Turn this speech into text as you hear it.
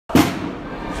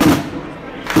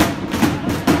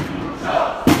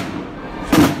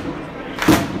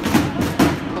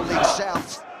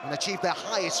achieved their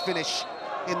highest finish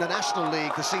in the National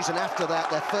League the season after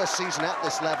that, their first season at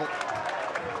this level.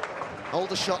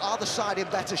 Aldershot are the side in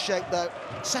better shape, though.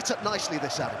 Set up nicely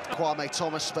this Adam. Kwame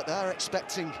Thomas, but they're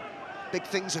expecting big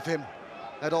things of him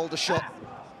at Aldershot.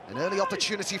 An early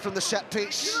opportunity from the set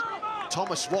piece.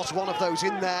 Thomas was one of those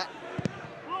in there.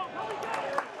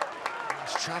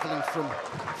 He's travelling from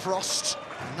Frost.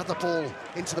 Another ball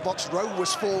into the box. Rowe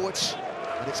was forward,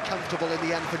 but it's comfortable in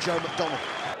the end for Joe McDonald.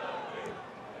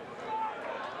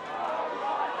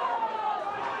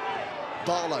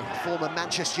 Barlow, former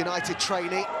Manchester United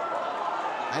trainee.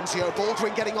 Enzio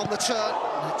Baldwin getting on the turn,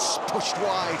 and it's pushed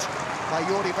wide by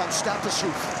Jordi van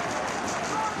Stappershoef.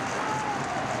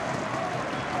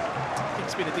 I think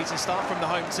it's been a decent start from the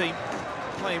home team,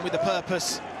 playing with a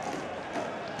purpose.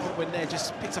 When they're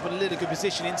just picked up a little good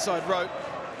position inside row.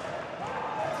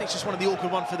 I think it's just one of the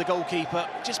awkward ones for the goalkeeper.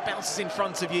 Just bounces in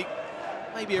front of you.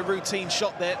 Maybe a routine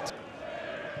shot there.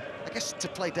 I guess to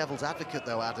play devil's advocate,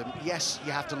 though, Adam, yes,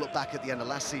 you have to look back at the end of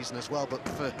last season as well, but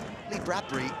for Lee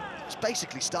Bradbury, it's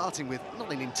basically starting with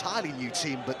not an entirely new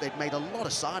team, but they've made a lot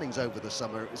of signings over the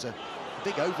summer. It was a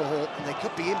big overhaul, and they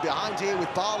could be in behind here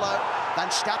with Barlow. Van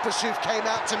Stappershoef came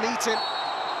out to meet him.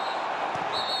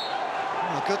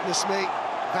 Oh, goodness me.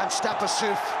 Van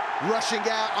Stappershoef rushing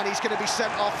out, and he's going to be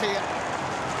sent off here.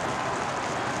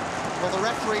 Well, the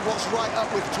referee was right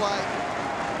up with play.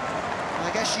 I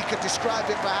guess you could describe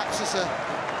it perhaps as a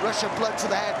rush of blood to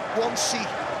the head. Once he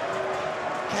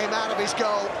came out of his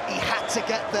goal, he had to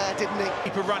get there, didn't he?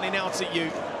 People running out at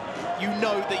you, you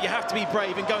know that you have to be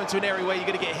brave and go into an area where you're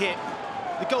going to get hit.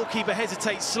 The goalkeeper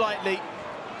hesitates slightly.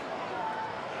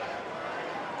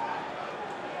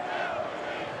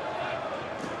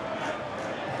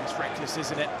 It's reckless,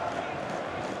 isn't it?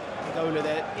 Angola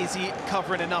there, is he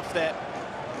covering enough there?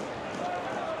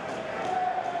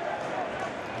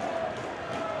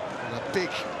 Big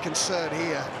concern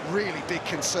here, really big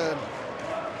concern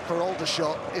for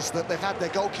Aldershot is that they've had their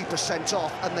goalkeeper sent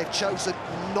off and they've chosen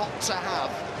not to have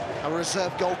a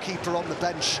reserve goalkeeper on the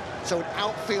bench. So an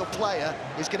outfield player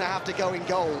is going to have to go in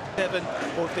goal. 7,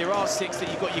 or if there are 6, that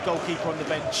you've got your goalkeeper on the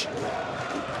bench.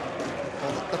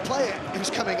 Well, the player who's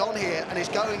coming on here and is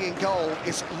going in goal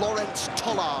is Laurent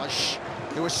Tollage,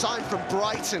 who was signed from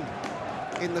Brighton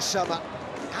in the summer.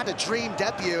 Had a dream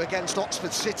debut against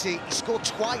Oxford City. He scored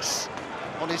twice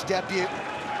on his debut.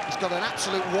 He's got an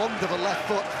absolute wand of a left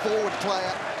foot forward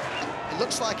player. It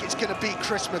looks like it's going to be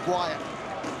Chris Maguire.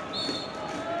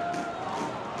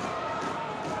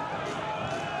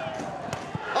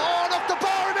 Oh, and off the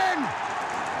bar and in!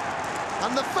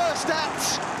 And the first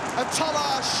act of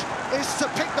Tollage is to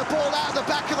pick the ball out of the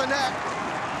back of the net.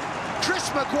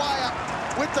 Chris Maguire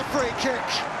with the free kick.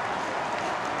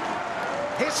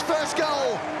 His first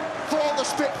goal for the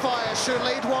Spitfires, who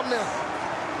lead 1-0.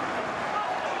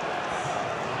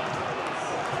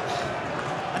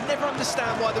 I never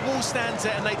understand why the wall stands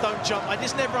there and they don't jump. I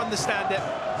just never understand it.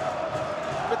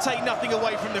 But take nothing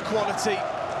away from the quality.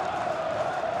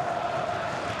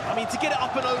 I mean, to get it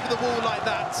up and over the wall like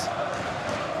that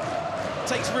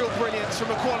takes real brilliance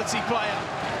from a quality player.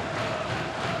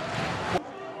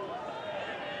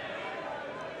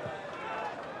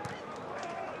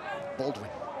 Baldwin.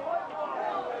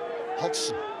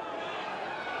 Hodgson.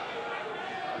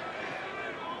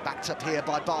 Backed up here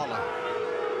by Barlow.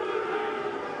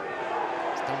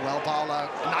 It's done well, Barlow.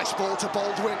 Nice ball to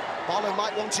Baldwin. Barlow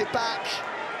might want it back.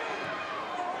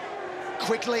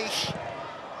 Quigley.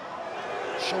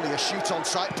 Surely a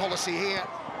shoot-on-sight policy here.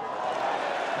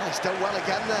 Well, he's done well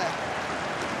again there.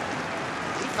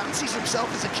 He fancies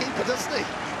himself as a keeper, doesn't he?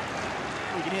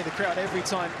 You can hear the crowd every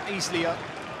time Eastleigh are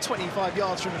 25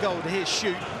 yards from goal to hear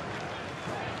shoot.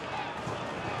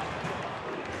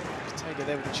 Taylor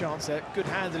there with a chance there, good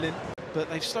handling, but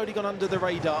they've slowly gone under the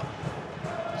radar.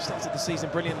 Started the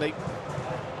season brilliantly.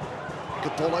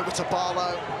 Good ball over to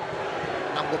Barlow,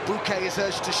 and Wabuke is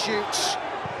urged to shoot,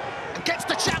 and gets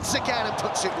the chance again and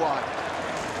puts it wide.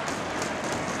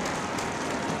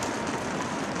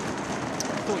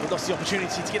 I thought he lost the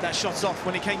opportunity to get that shot off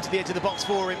when he came to the edge of the box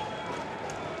for him.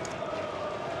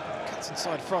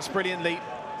 Inside Frost brilliantly.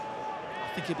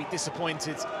 I think he'll be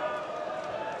disappointed.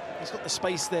 He's got the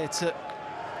space there to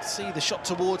see the shot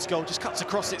towards goal, just cuts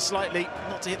across it slightly,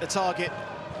 not to hit the target.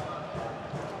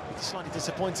 He's slightly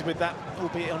disappointed with that,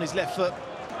 albeit on his left foot.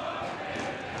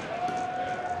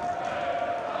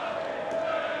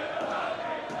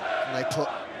 And they put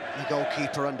the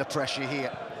goalkeeper under pressure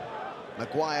here.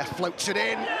 Maguire floats it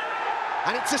in,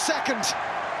 and it's a second.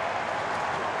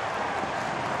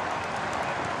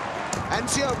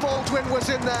 Enzio Baldwin was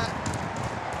in there.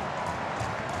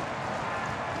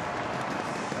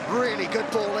 Really good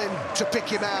ball in to pick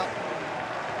him out.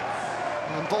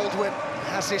 And Baldwin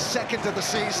has his second of the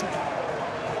season.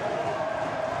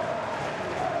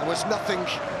 There was nothing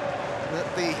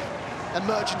that the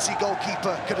emergency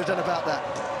goalkeeper could have done about that.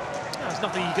 There's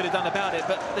nothing he could have done about it,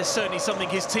 but there's certainly something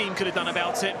his team could have done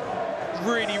about it.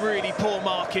 Really, really poor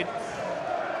marking.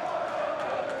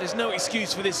 There's no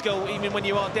excuse for this goal, even when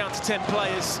you are down to 10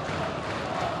 players.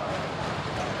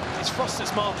 It's Frost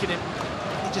that's marking him.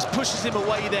 He just pushes him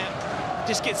away there.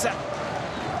 Just gets that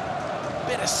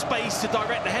bit of space to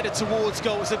direct the header towards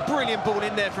goal. It's a brilliant ball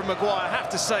in there from Maguire, I have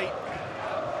to say.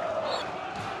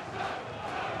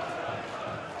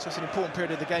 So it's an important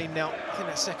period of the game now. I think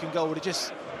that second goal would have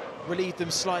just relieved them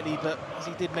slightly, but as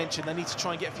he did mention, they need to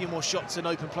try and get a few more shots and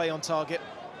open play on target.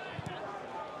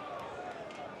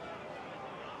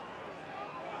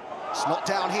 It's knocked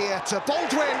down here to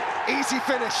Baldwin. Easy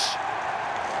finish.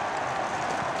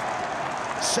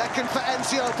 Second for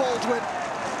Enzio Baldwin.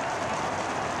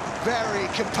 Very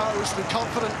composed and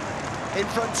confident in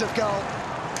front of goal.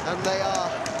 And they are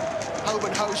home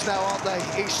and hosed now, aren't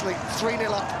they? Eastleigh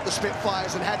 3-0 up the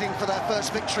Spitfires and heading for their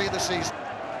first victory of the season.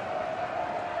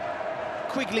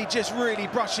 Quigley just really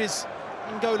brushes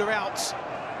Angola out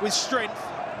with strength.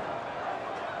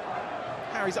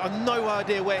 Harry's got no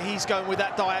idea where he's going with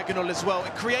that diagonal as well.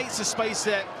 It creates a space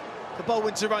there for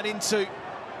Baldwin to run into.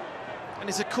 And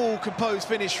it's a cool, composed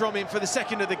finish from him for the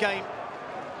second of the game.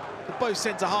 But both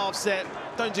centre-halves there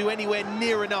don't do anywhere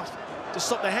near enough to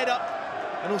stop the head up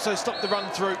and also stop the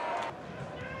run through.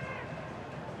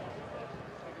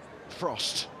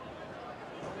 Frost.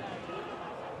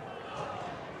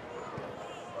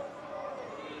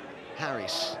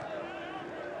 Harris.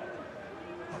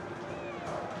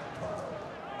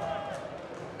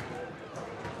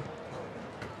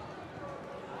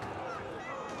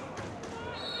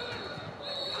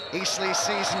 Eastleigh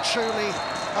season truly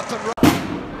up and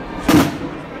running.